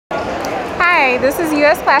Hi, this is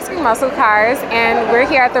U.S. Plastic Muscle Cars, and we're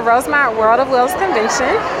here at the Rosemont World of Wheels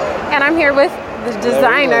Convention, and I'm here with the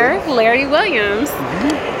designer, Larry Williams.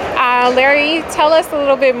 Larry, tell us a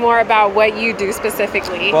little bit more about what you do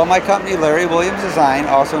specifically. Well, my company, Larry Williams Design,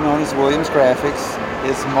 also known as Williams Graphics,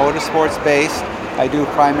 is motorsports based. I do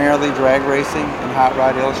primarily drag racing and hot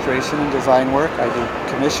rod illustration and design work. I do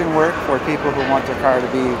commission work for people who want their car to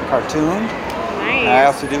be cartooned. Nice. I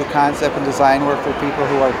also do concept and design work for people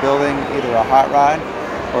who are building either a hot rod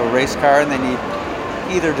or a race car, and they need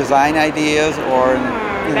either design ideas, or in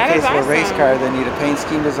the case of a race car, they need a paint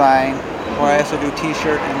scheme design, or I also do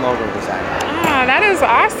t-shirt and logo design. Oh, that is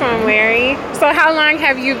awesome, Larry. So how long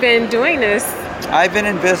have you been doing this? I've been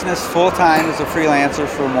in business full-time as a freelancer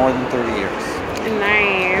for more than 30 years.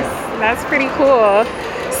 Nice. That's pretty cool.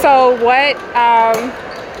 So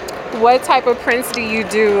what type of prints do you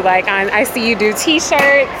do? Like, I see you do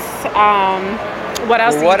t-shirts. What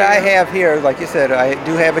else do you do? What I have here, like you said, I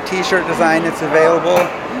do have a t-shirt design that's available.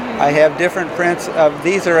 I have different prints of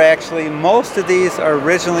these. Are actually, most of these are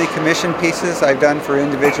originally commissioned pieces I've done for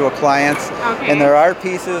individual clients. Okay. And there are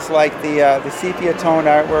pieces like the sepia tone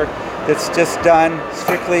artwork that's just done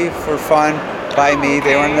strictly for fun by me.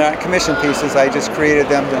 They were not commissioned pieces. I just created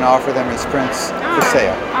them and offer them as prints for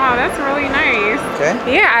sale. Oh, that's really nice. Okay.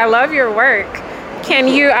 Yeah, I love your work. Can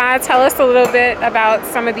you tell us a little bit about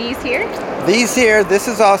some of these here? These here, this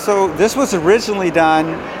was originally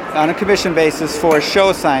done on a commission basis for a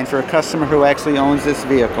show sign for a customer who actually owns this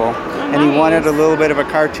vehicle. Oh, and he wanted a little bit of a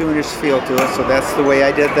cartoonish feel to it, so that's the way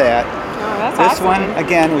I did that. Oh, that's this awesome. one,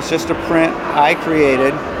 again, was just a print I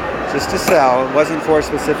created just to sell. It wasn't for a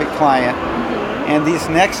specific client. And these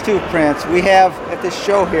next two prints we have at this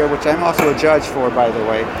show here, which I'm also a judge for, by the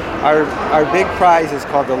way. Our big prize is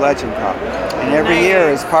called the Legend Cup. And every year,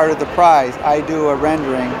 as part of the prize, I do a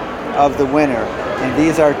rendering of the winner. And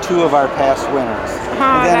these are two of our past winners.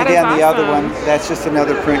 And then again, the other one, that's just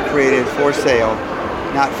another print created for sale,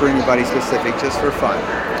 not for anybody specific, just for fun.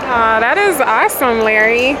 That is awesome,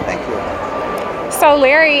 Larry. Thank you. So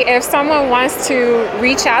Larry, if someone wants to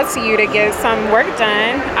reach out to you to get some work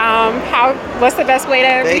done, what's the best way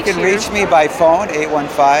to reach you? They can reach me by phone,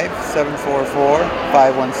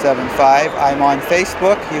 815-744-5175. I'm on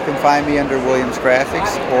Facebook. You can find me under Williams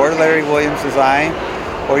Graphics or Larry Williams Design,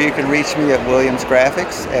 or you can reach me at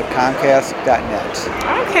williamsgraphics@comcast.net.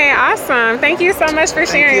 Okay, awesome. Thank you so much for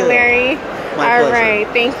sharing, Larry. My pleasure. All right,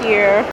 thank you.